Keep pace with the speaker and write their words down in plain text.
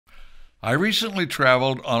I recently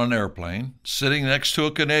traveled on an airplane sitting next to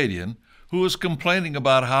a Canadian who was complaining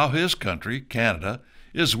about how his country, Canada,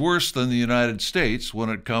 is worse than the United States when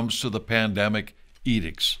it comes to the pandemic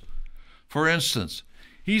edicts. For instance,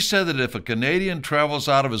 he said that if a Canadian travels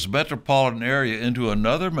out of his metropolitan area into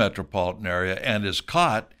another metropolitan area and is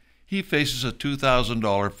caught, he faces a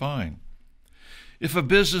 $2,000 fine. If a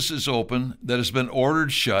business is open that has been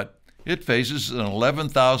ordered shut, it faces an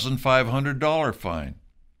 $11,500 fine.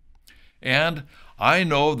 And I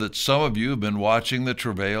know that some of you have been watching the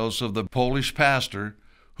travails of the Polish pastor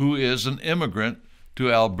who is an immigrant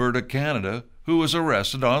to Alberta, Canada, who was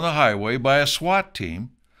arrested on the highway by a SWAT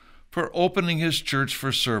team for opening his church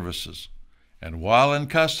for services. And while in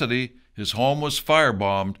custody, his home was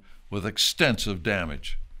firebombed with extensive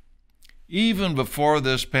damage. Even before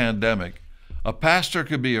this pandemic, a pastor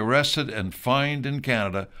could be arrested and fined in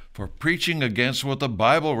Canada for preaching against what the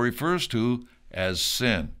Bible refers to as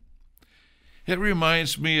sin. It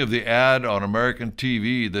reminds me of the ad on American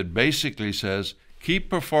TV that basically says, "Keep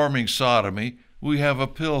performing sodomy, we have a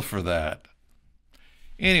pill for that."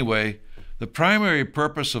 Anyway, the primary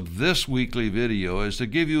purpose of this weekly video is to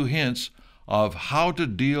give you hints of how to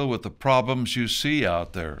deal with the problems you see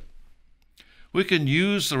out there. We can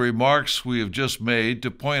use the remarks we have just made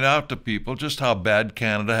to point out to people just how bad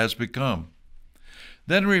Canada has become.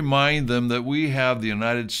 Then remind them that we have the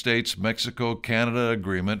United States-Mexico-Canada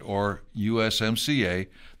Agreement, or USMCA,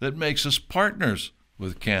 that makes us partners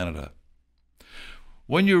with Canada.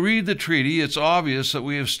 When you read the treaty, it's obvious that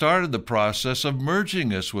we have started the process of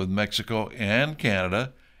merging us with Mexico and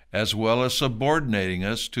Canada, as well as subordinating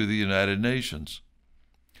us to the United Nations.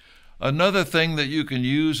 Another thing that you can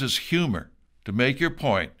use is humor to make your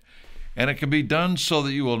point, and it can be done so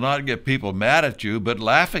that you will not get people mad at you, but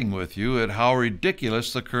laughing with you at how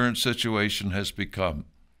ridiculous the current situation has become.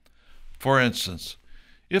 For instance,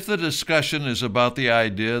 if the discussion is about the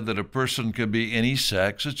idea that a person can be any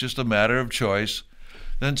sex, it's just a matter of choice,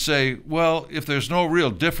 then say, well, if there's no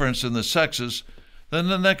real difference in the sexes, then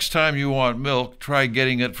the next time you want milk, try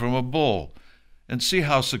getting it from a bull and see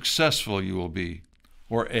how successful you will be,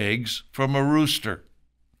 or eggs from a rooster.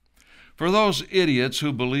 For those idiots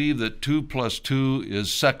who believe that 2 plus 2 is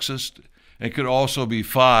sexist and could also be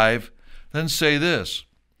 5, then say this: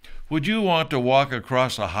 would you want to walk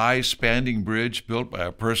across a high spanning bridge built by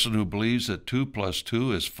a person who believes that 2 plus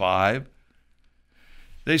 2 is 5?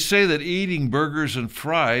 They say that eating burgers and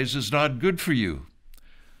fries is not good for you.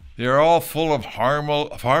 They are all full of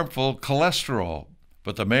harmful cholesterol,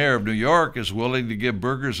 but the mayor of New York is willing to give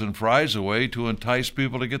burgers and fries away to entice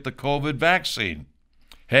people to get the COVID vaccine.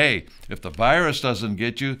 Hey, if the virus doesn't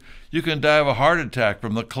get you, you can die of a heart attack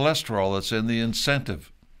from the cholesterol that's in the incentive.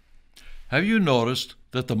 Have you noticed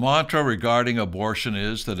that the mantra regarding abortion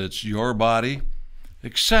is that it's your body?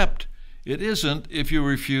 Except it isn't if you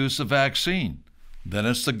refuse the vaccine. Then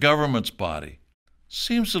it's the government's body.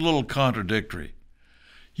 Seems a little contradictory.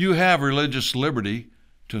 You have religious liberty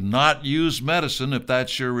to not use medicine if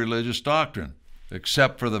that's your religious doctrine,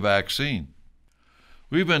 except for the vaccine.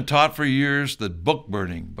 We've been taught for years that book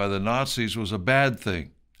burning by the Nazis was a bad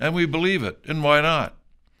thing, and we believe it, and why not?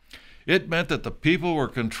 It meant that the people were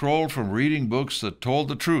controlled from reading books that told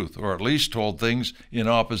the truth, or at least told things in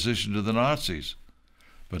opposition to the Nazis.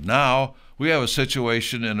 But now we have a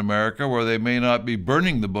situation in America where they may not be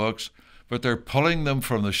burning the books, but they're pulling them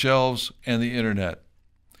from the shelves and the internet.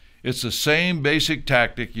 It's the same basic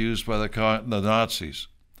tactic used by the Nazis.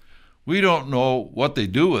 We don't know what they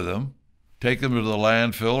do with them, take them to the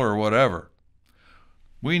landfill or whatever.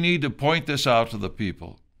 We need to point this out to the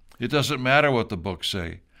people. It doesn't matter what the books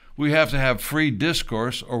say. We have to have free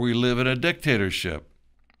discourse or we live in a dictatorship.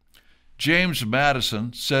 James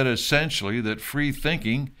Madison said essentially that free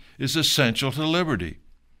thinking is essential to liberty.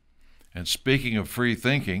 And speaking of free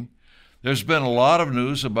thinking, there's been a lot of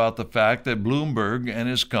news about the fact that Bloomberg and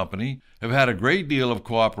his company have had a great deal of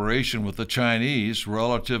cooperation with the Chinese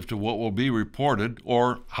relative to what will be reported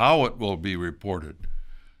or how it will be reported.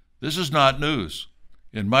 This is not news.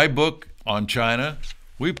 In my book on China,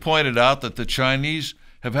 we pointed out that the Chinese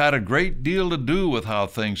have had a great deal to do with how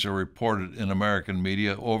things are reported in American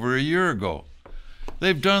media over a year ago.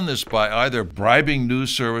 They've done this by either bribing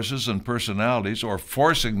news services and personalities or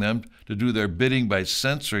forcing them to do their bidding by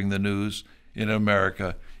censoring the news in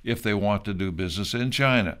America if they want to do business in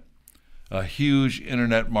China, a huge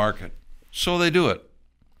internet market. So they do it.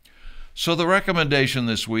 So the recommendation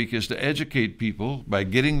this week is to educate people by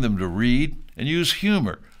getting them to read and use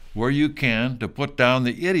humor where you can to put down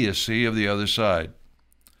the idiocy of the other side.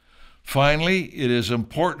 Finally, it is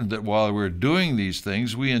important that while we're doing these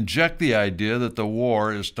things, we inject the idea that the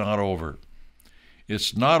war is not over.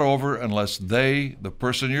 It's not over unless they, the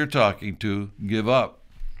person you're talking to, give up.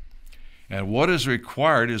 And what is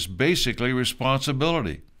required is basically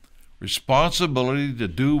responsibility. Responsibility to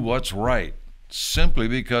do what's right, simply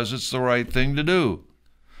because it's the right thing to do.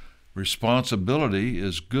 Responsibility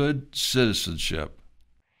is good citizenship.